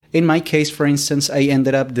In my case, for instance, I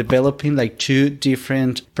ended up developing like two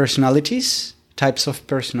different types of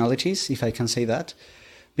personalities, if I can say that.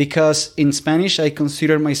 Because in Spanish, I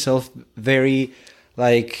consider myself very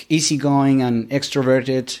like easygoing and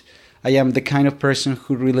extroverted. I am the kind of person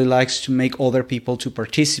who really likes to make other people to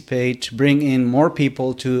participate, to bring in more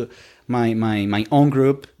people to my own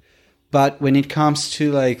group. But when it comes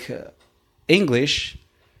to like English,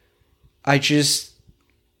 I just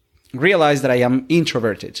realize that I am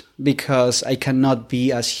introverted because I cannot be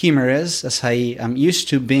as humorous as I am used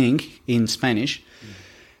to being in Spanish,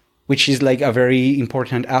 which is like a very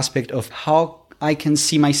important aspect of how I can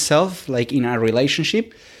see myself like in a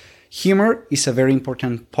relationship. Humor is a very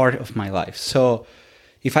important part of my life. So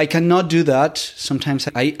if I cannot do that, sometimes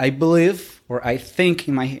I believe or I think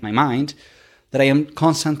in my mind that I am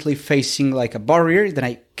constantly facing like a barrier that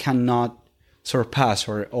I cannot surpass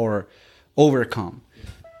or overcome.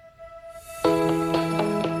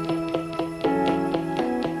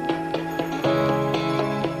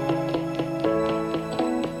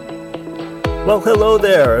 Well, hello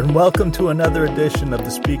there, and welcome to another edition of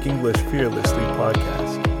the Speak English Fearlessly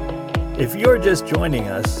podcast. If you're just joining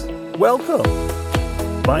us, welcome.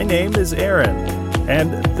 My name is Aaron,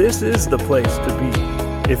 and this is the place to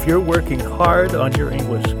be if you're working hard on your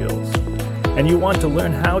English skills and you want to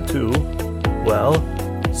learn how to, well,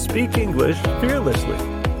 speak English fearlessly.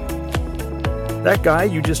 That guy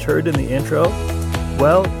you just heard in the intro,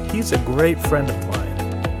 well, he's a great friend of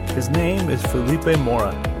mine. His name is Felipe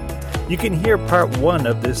Mora. You can hear part 1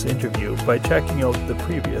 of this interview by checking out the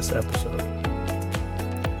previous episode.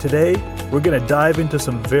 Today, we're going to dive into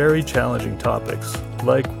some very challenging topics,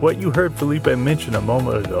 like what you heard Felipe mention a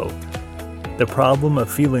moment ago, the problem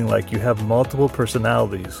of feeling like you have multiple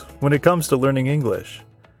personalities when it comes to learning English.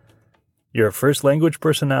 Your first language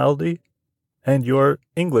personality and your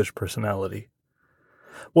English personality.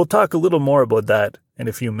 We'll talk a little more about that in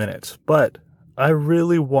a few minutes, but I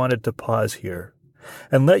really wanted to pause here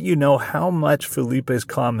and let you know how much Felipe's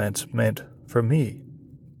comments meant for me.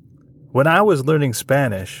 When I was learning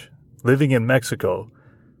Spanish, living in Mexico,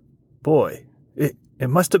 boy, it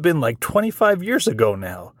must have been like 25 years ago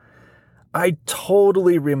now. I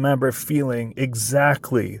totally remember feeling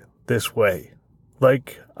exactly this way,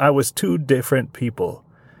 like I was two different people.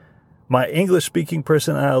 My English-speaking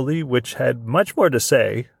personality, which had much more to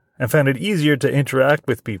say and found it easier to interact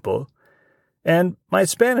with people, and my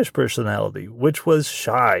Spanish personality, which was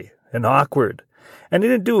shy and awkward and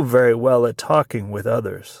didn't do very well at talking with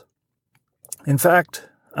others. In fact,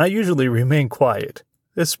 I usually remain quiet,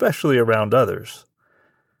 especially around others.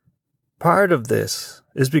 Part of this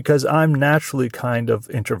is because I'm naturally kind of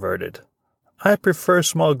introverted. I prefer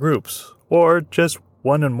small groups or just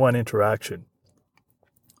one-on-one interaction.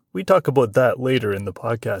 We talk about that later in the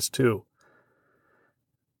podcast too.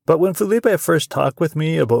 But when Felipe first talked with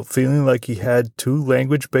me about feeling like he had two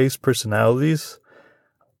language-based personalities,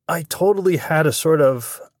 I totally had a sort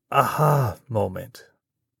of aha moment.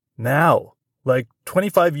 Now, like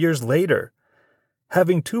 25 years later,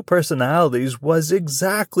 having two personalities was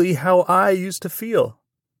exactly how I used to feel.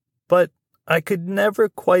 But I could never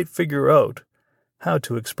quite figure out how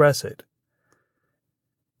to express it.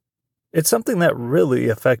 It's something that really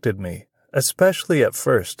affected me, especially at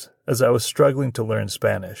first, as I was struggling to learn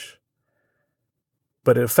Spanish.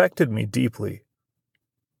 But it affected me deeply.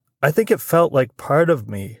 I think it felt like part of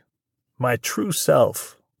me, my true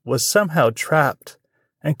self, was somehow trapped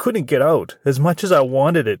and couldn't get out as much as I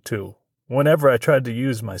wanted it to whenever I tried to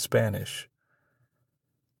use my Spanish.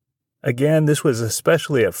 Again, this was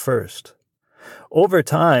especially at first. Over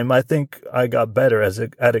time, I think I got better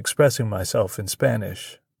at expressing myself in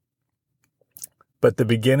Spanish. But the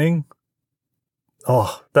beginning,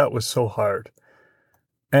 that was so hard.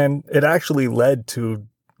 And it actually led to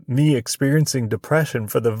me experiencing depression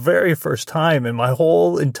for the very first time in my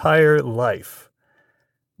whole entire life.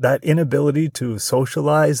 That inability to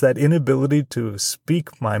socialize, that inability to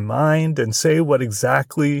speak my mind and say what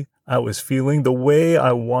exactly I was feeling the way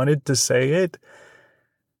I wanted to say it.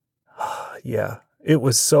 Yeah, it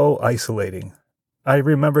was so isolating. I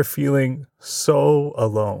remember feeling so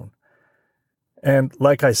alone. And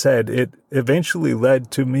like I said, it eventually led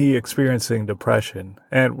to me experiencing depression.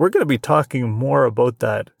 And we're going to be talking more about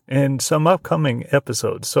that in some upcoming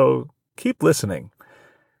episodes, so keep listening.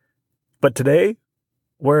 But today,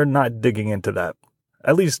 we're not digging into that.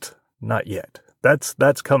 At least, not yet. That's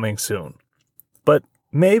coming soon. But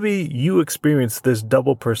maybe you experienced this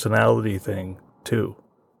double personality thing, too.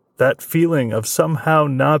 That feeling of somehow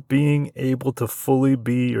not being able to fully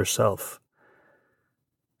be yourself.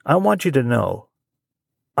 I want you to know,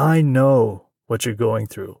 I know what you're going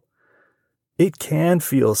through. It can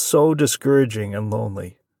feel so discouraging and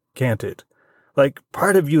lonely, can't it? Like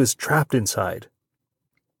part of you is trapped inside.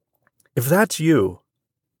 If that's you,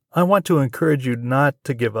 I want to encourage you not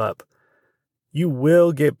to give up. You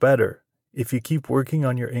will get better if you keep working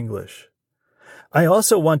on your English. I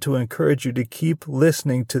also want to encourage you to keep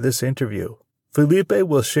listening to this interview. Felipe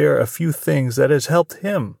will share a few things that has helped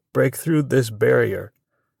him break through this barrier.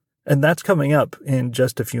 And that's coming up in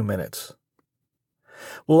just a few minutes.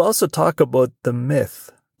 We'll also talk about the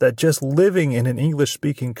myth that just living in an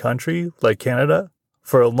English-speaking country like Canada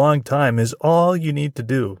for a long time is all you need to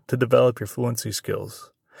do to develop your fluency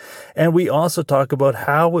skills. And we also talk about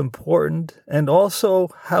how important and also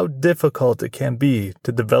how difficult it can be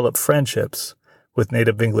to develop friendships with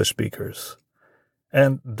native English speakers.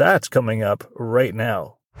 And that's coming up right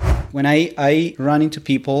now. When I run into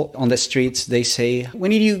people on the streets, they say, when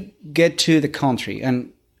did you get to the country?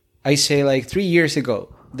 And I say like 3 years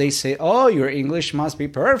ago. They say, oh, your English must be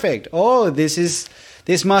perfect. Oh, this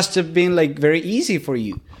must have been like very easy for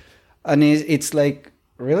you. And it's like,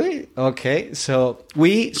 really? Okay. So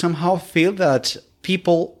we somehow feel that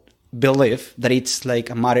people believe that it's like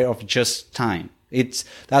a matter of just time.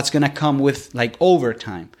 That's going to come with like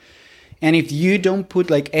overtime. And if you don't put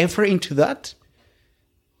like effort into that,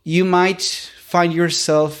 you might find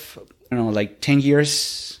yourself, like 10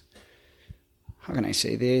 years. How can I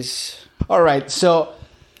say this? All right. So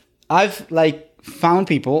I've found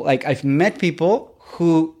people, I've met people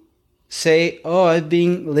who say, oh, I've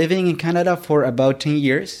been living in Canada for about 10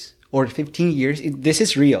 years or 15 years. This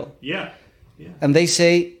is real. Yeah. And they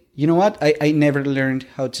say, you know what? I never learned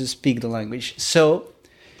how to speak the language. So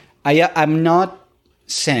I'm not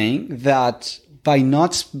saying that by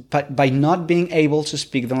not being able to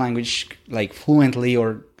speak the language like fluently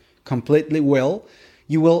or completely well,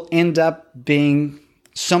 you will end up being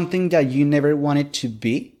something that you never wanted to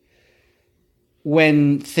be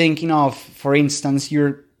when thinking of, for instance,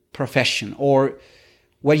 your profession or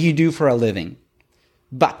what you do for a living.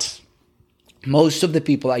 But most of the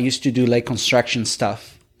people I used to do like construction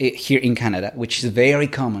stuff here in Canada, which is very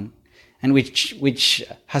common and which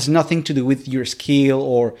has nothing to do with your skill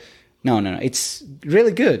or no. It's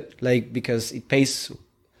really good, because it pays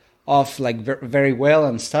off very well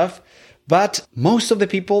and stuff. But most of the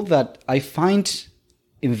people that I find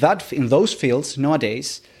in those fields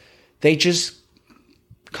nowadays, they just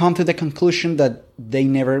come to the conclusion that they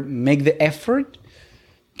never make the effort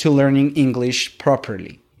to learning English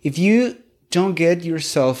properly. If you don't get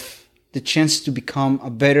yourself the chance to become a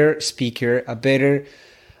better speaker, a better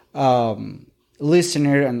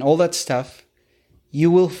listener, and all that stuff, you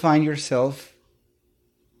will find yourself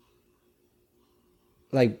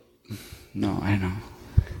no, I don't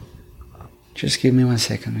know. Just give me 1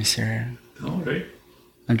 second, Mr. All right.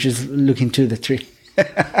 I'm just looking to the tree.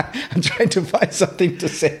 I'm trying to find something to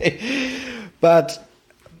say. But,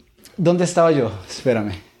 ¿dónde estaba yo?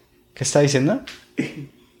 Espérame. ¿Qué está diciendo?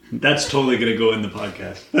 That's totally going to go in the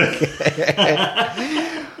podcast.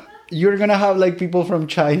 You're going to have people from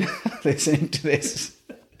China listening to this.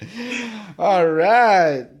 All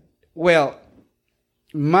right. Well,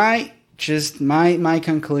 my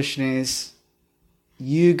conclusion is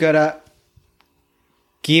you gotta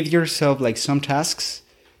give yourself some tasks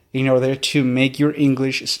in order to make your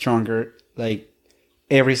English stronger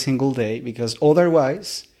every single day, because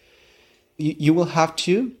otherwise you will have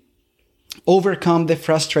to overcome the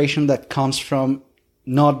frustration that comes from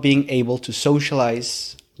not being able to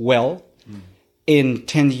socialize well in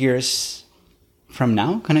 10 years from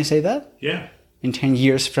now. Can I say that? Yeah. In 10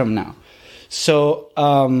 years from now. So,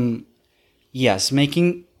 yes,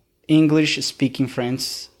 making English-speaking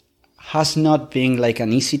friends has not been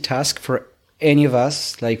an easy task for any of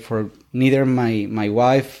us, for neither my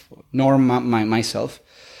wife nor myself.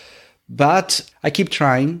 But I keep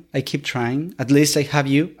trying. At least I have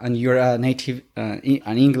you, and you're an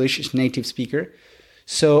English native speaker.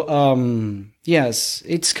 So, yes,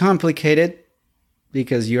 it's complicated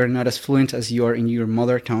because you're not as fluent as you are in your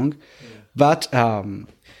mother tongue. Yeah. But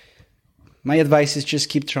my advice is just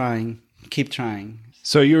keep trying.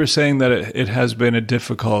 So you were saying that it has been a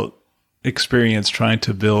difficult experience trying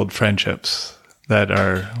to build friendships that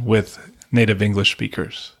are with native English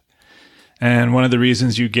speakers. And one of the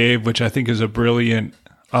reasons you gave, which I think is a brilliant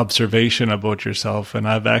observation about yourself, and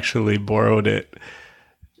I've actually borrowed it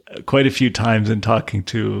quite a few times in talking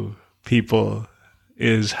to people,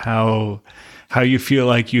 is how you feel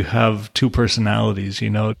like you have two personalities,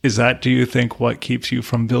 Is that, do you think, what keeps you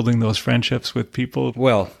from building those friendships with people?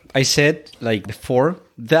 Well, I said, before,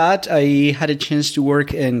 that I had a chance to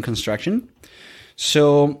work in construction.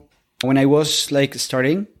 So when I was,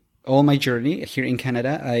 starting, all my journey here in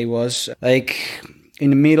Canada, I was like in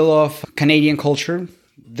the middle of Canadian culture.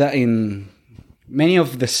 That in many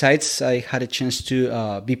of the sites I had a chance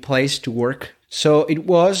to be placed to work. So it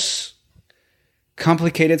was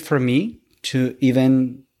complicated for me to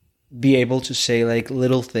even be able to say like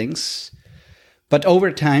little things. But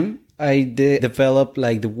over time, I did develop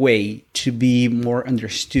like the way to be more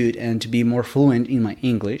understood and to be more fluent in my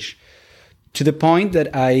English, to the point that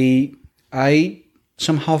I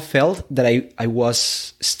somehow felt that I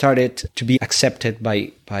was started to be accepted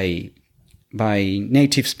by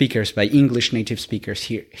native speakers, by English native speakers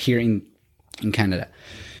here in Canada.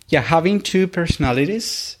 Yeah, having two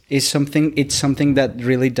personalities is something that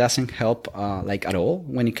really doesn't help like at all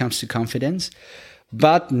when it comes to confidence.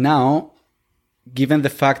 But now, given the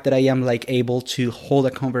fact that I am like able to hold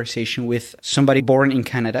a conversation with somebody born in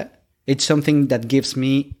Canada, it's something that gives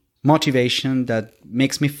me motivation, that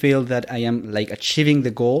makes me feel that I am like achieving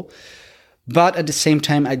the goal. But at the same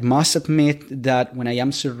time, I must admit that when I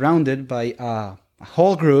am surrounded by a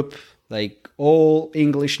whole group, like all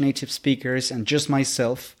English native speakers and just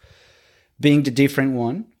myself being the different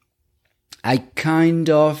one, I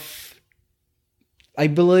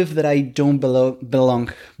believe that I don't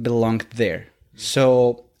belong there.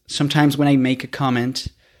 So sometimes when I make a comment,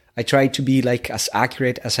 I try to be like as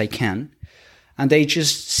accurate as I can, and they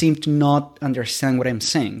just seem to not understand what I'm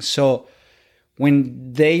saying. So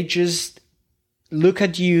when they just look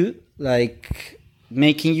at you, like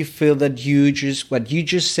making you feel that what you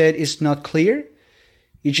just said is not clear,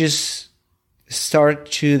 you just start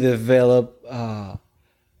to develop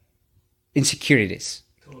insecurities.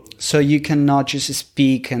 Totally. So you cannot just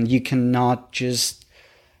speak, and you cannot just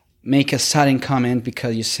make a sudden comment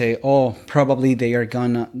because you say, oh, probably they are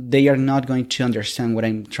not going to understand what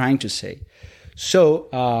I'm trying to say. So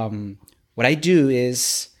what I do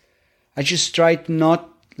is I just try to not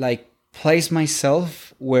like place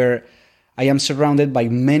myself where I am surrounded by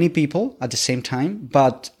many people at the same time,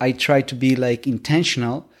 but I try to be like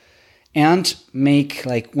intentional and make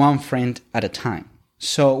like one friend at a time.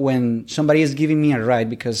 So when somebody is giving me a ride,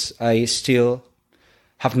 because I still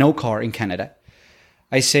have no car in Canada,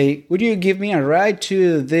 I say, would you give me a ride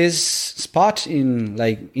to this spot in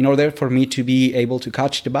order for me to be able to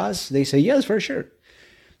catch the bus? They say, yes, for sure.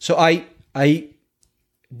 So I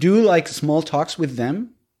do like small talks with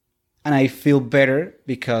them, and I feel better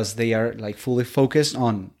because they are like fully focused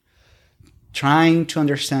on trying to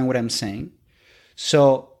understand what I'm saying.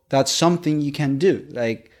 So that's something you can do.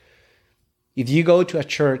 Like if you go to a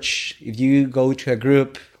church, if you go to a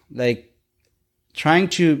group, like trying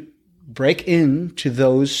to break into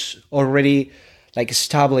those already like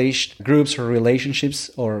established groups or relationships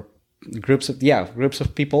or groups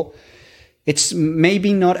of people, it's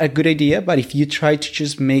maybe not a good idea. But if you try to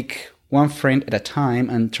just make one friend at a time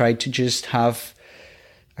and try to just have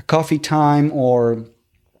a coffee time or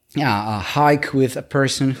a hike with a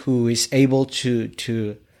person who is able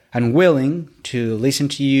to and willing to listen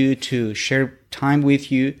to you, to share time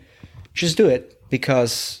with you, just do it,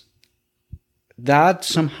 because that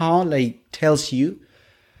somehow like tells you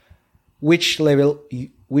which level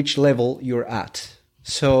you're at.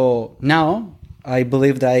 So now I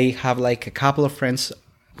believe that I have like a couple of friends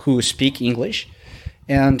who speak English,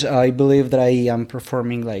 and I believe that I am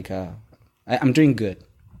performing I'm doing good.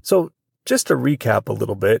 So just to recap a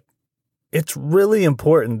little bit, it's really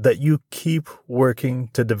important that you keep working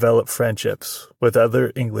to develop friendships with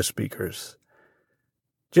other English speakers.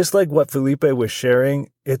 Just like what Felipe was sharing,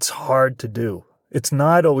 it's hard to do. It's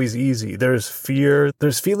not always easy. There's fear,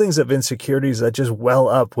 there's feelings of insecurities that just well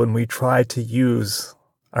up when we try to use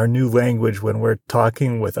our new language when we're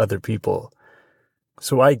talking with other people.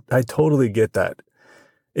 So I totally get that.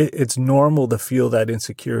 It's normal to feel that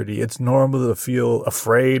insecurity. It's normal to feel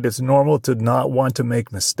afraid. It's normal to not want to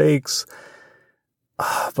make mistakes.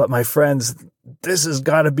 But my friends, this has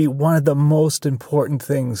got to be one of the most important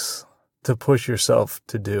things to push yourself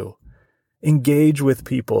to do. Engage with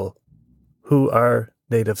people who are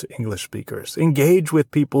native English speakers. Engage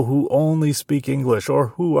with people who only speak English or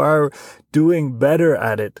who are doing better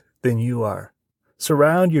at it than you are.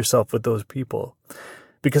 Surround yourself with those people.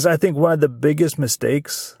 Because I think one of the biggest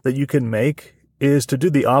mistakes that you can make is to do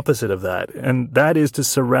the opposite of that. And that is to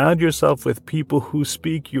surround yourself with people who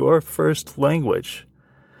speak your first language.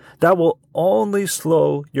 That will only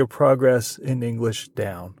slow your progress in English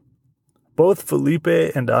down. Both Felipe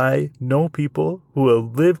and I know people who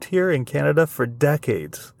have lived here in Canada for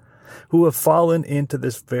decades, who have fallen into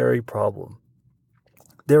this very problem.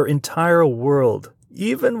 Their entire world,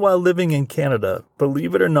 even while living in Canada,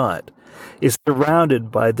 believe it or not, is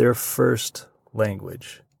surrounded by their first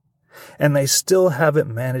language. and they still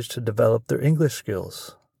haven't managed to develop their English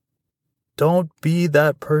skills. Don't be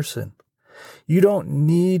that person. You don't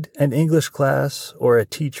need an English class or a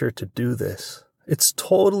teacher to do this. It's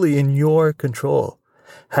totally in your control.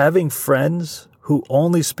 Having friends who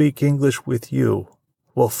only speak English with you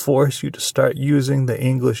will force you to start using the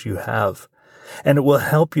English you have, and it will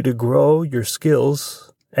help you to grow your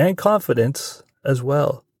skills and confidence as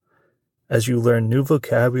well as you learn new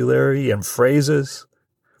vocabulary and phrases.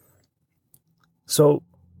 So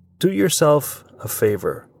do yourself a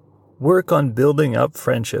favor. Work on building up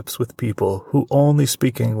friendships with people who only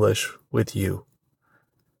speak English with you.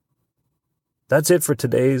 That's it for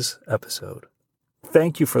today's episode.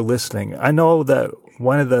 Thank you for listening. I know that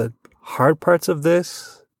one of the hard parts of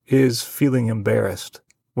this is feeling embarrassed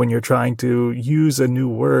when you're trying to use a new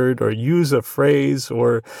word or use a phrase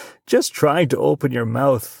or just trying to open your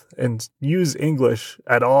mouth and use English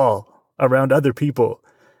at all around other people.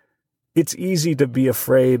 It's easy to be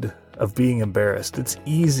afraid of being embarrassed. It's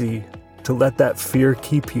easy to let that fear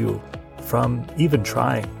keep you from even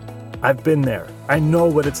trying. I've been there. I know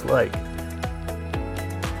what it's like.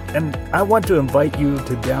 And I want to invite you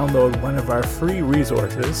to download one of our free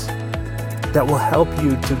resources that will help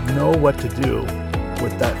you to know what to do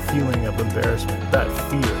with that feeling of embarrassment, that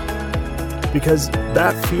fear. Because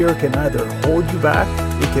that fear can either hold you back,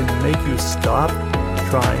 it can make you stop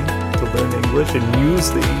trying to learn English and use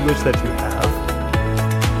the English that you have,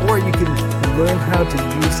 or you can learn how to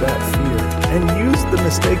use that fear and use the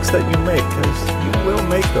mistakes that you make, because you will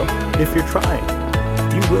make them if you're trying.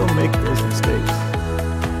 You will make those mistakes.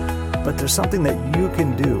 But there's something that you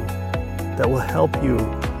can do that will help you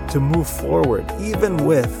to move forward, even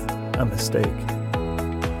with a mistake.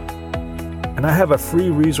 And I have a free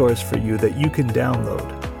resource for you that you can download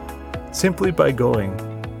simply by going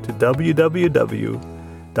to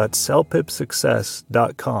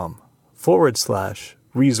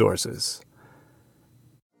www.celpipsuccess.com/resources.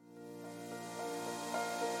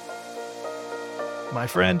 My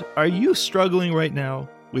friend, are you struggling right now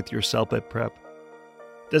with your CELPIP prep?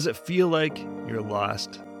 Does it feel like you're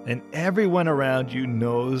lost and everyone around you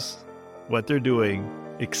knows what they're doing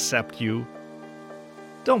except you?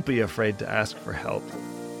 Don't be afraid to ask for help.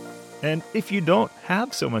 And if you don't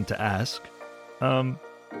have someone to ask,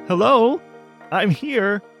 hello, I'm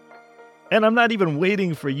here, and I'm not even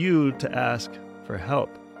waiting for you to ask for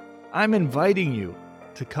help. I'm inviting you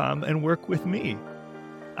to come and work with me.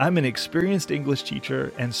 I'm an experienced English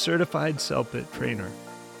teacher and certified CELPIP trainer,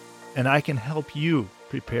 and I can help you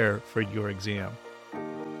prepare for your exam.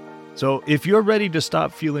 So if you're ready to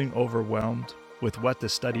stop feeling overwhelmed with what to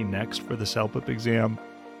study next for the CELPIP exam,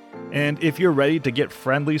 and if you're ready to get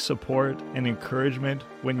friendly support and encouragement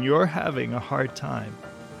when you're having a hard time,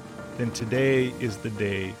 then today is the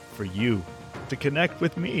day for you to connect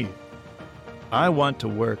with me. I want to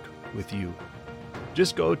work with you.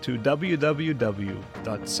 Just go to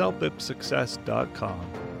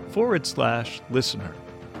www.celpipsuccess.com/listener,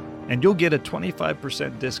 and you'll get a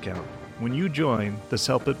 25% discount when you join the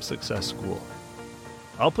CELPIP Success School.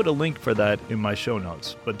 I'll put a link for that in my show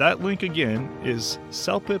notes, but that link again is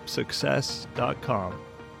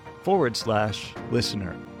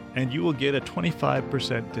celpipsuccess.com/listener, and you will get a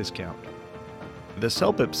 25% discount. The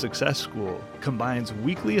CELPIP Success School combines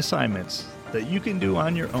weekly assignments that you can do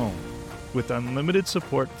on your own with unlimited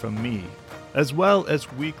support from me, as well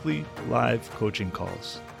as weekly live coaching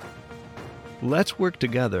calls. Let's work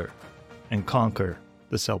together and conquer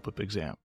the CELPIP exam.